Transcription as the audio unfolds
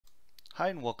Hi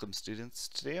and welcome students.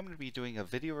 Today I'm going to be doing a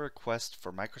video request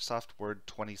for Microsoft Word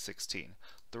 2016.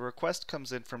 The request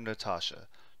comes in from Natasha.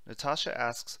 Natasha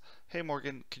asks, "Hey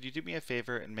Morgan, could you do me a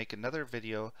favor and make another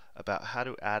video about how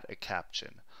to add a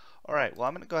caption?" Alright, well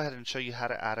I'm going to go ahead and show you how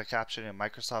to add a caption in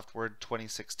Microsoft Word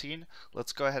 2016.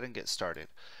 Let's go ahead and get started.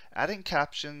 Adding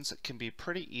captions can be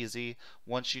pretty easy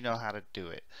once you know how to do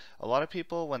it. A lot of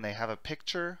people, when they have a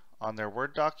picture on their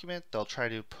Word document, they'll try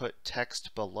to put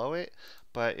text below it,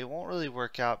 but it won't really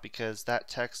work out because that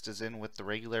text is in with the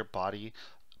regular body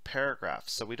paragraph,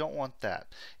 so we don't want that.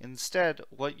 Instead,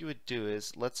 what you would do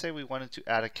is, let's say we wanted to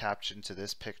add a caption to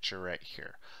this picture right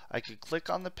here. I could click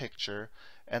on the picture,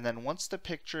 and then once the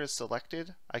picture is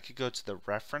selected, I could go to the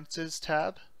References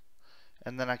tab,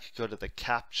 and then I could go to the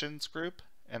Captions group,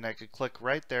 and I could click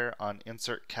right there on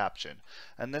Insert Caption,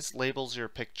 and this labels your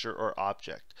picture or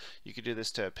object. You could do this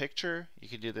to a picture, you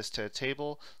could do this to a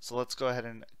table, so let's go ahead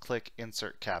and click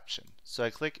Insert Caption. So I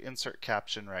click Insert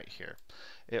Caption right here.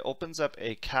 It opens up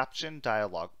a caption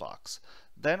dialog box.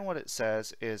 Then what it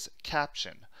says is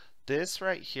Caption. This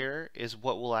right here is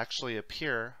what will actually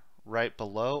appear right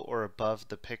below or above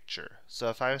the picture. So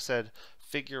if I said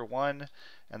figure 1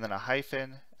 and then a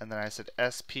hyphen and then I said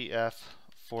SPF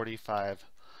 45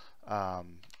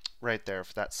 right there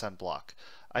for that sunblock,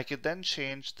 I could then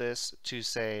change this to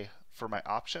say, for my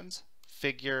options,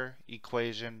 figure,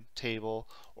 equation, table,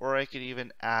 or I could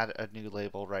even add a new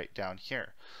label right down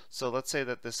here. So let's say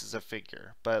that this is a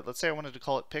figure, but let's say I wanted to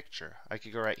call it picture. I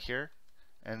could go right here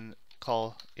and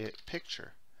call it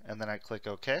picture, and then I click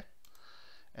OK,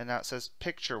 and now it says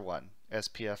picture 1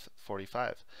 SPF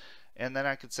 45, and then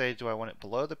I could say, do I want it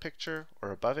below the picture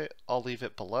or above it? I'll leave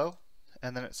it below,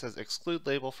 and then it says exclude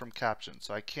label from caption,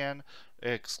 so I can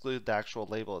exclude the actual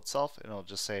label itself and it'll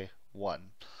just say 1.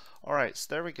 Alright, so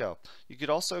there we go. You could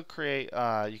also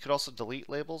delete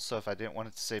labels, so if I didn't want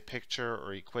it to say picture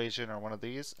or equation or one of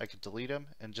these, I could delete them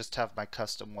and just have my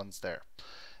custom ones there.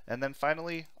 And then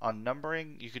finally, on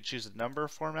numbering, you could choose a number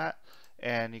format,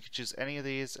 and you could choose any of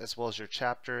these as well as your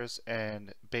chapters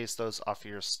and base those off of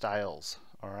your styles.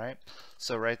 Alright,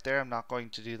 so right there I'm not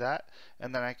going to do that,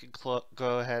 and then I can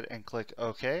go ahead and click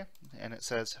OK, and it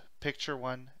says picture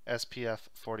 1 SPF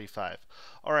 45.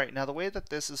 Alright, now the way that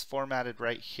this is formatted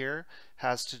right here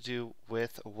has to do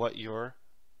with what your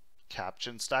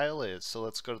caption style is. So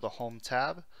let's go to the Home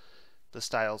tab, the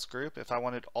Styles group. If I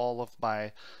wanted all of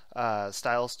my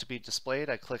styles to be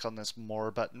displayed, I click on this More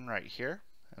button right here,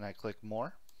 and I click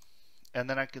More. And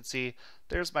then I can see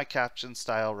there's my caption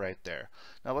style right there.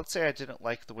 Now let's say I didn't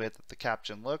like the way that the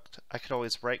caption looked. I could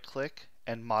always right click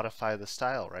and modify the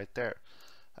style right there.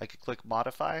 I could click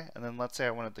modify, and then let's say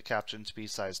I wanted the caption to be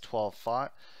size 12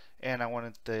 font and I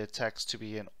wanted the text to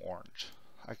be in orange.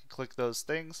 I could click those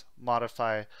things,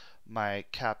 modify my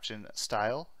caption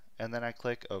style, and then I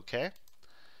click OK.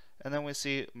 And then we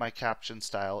see my caption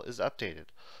style is updated.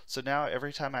 So now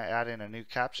every time I add in a new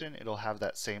caption, it'll have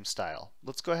that same style.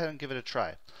 Let's go ahead and give it a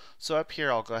try. So up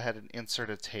here I'll go ahead and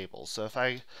insert a table. So if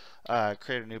I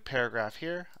create a new paragraph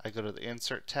here, I go to the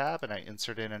Insert tab and I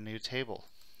insert in a new table.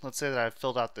 Let's say that I've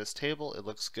filled out this table, it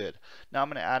looks good. Now I'm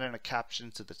going to add in a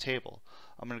caption to the table.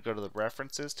 I'm going to go to the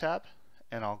References tab,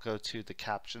 and I'll go to the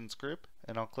Captions group,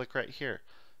 and I'll click right here,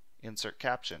 Insert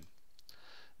Caption.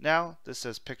 Now this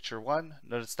says picture 1.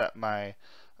 Notice that my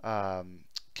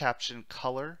caption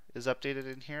color is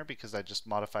updated in here because I just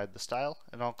modified the style,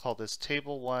 and I'll call this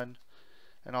table 1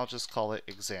 and I'll just call it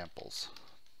examples.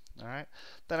 Alright,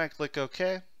 then I click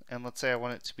OK, and let's say I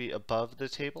want it to be above the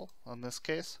table. In this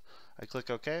case, I click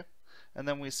OK, and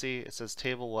then we see it says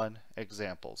table 1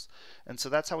 examples. And so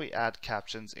that's how we add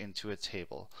captions into a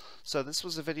table. So this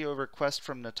was a video request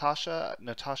from Natasha.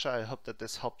 Natasha, I hope that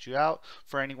this helped you out.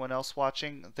 For anyone else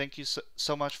watching, thank you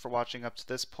so much for watching up to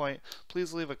this point.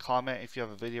 Please leave a comment if you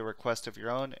have a video request of your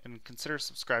own, and consider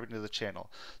subscribing to the channel.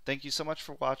 Thank you so much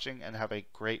for watching, and have a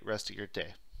great rest of your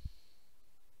day.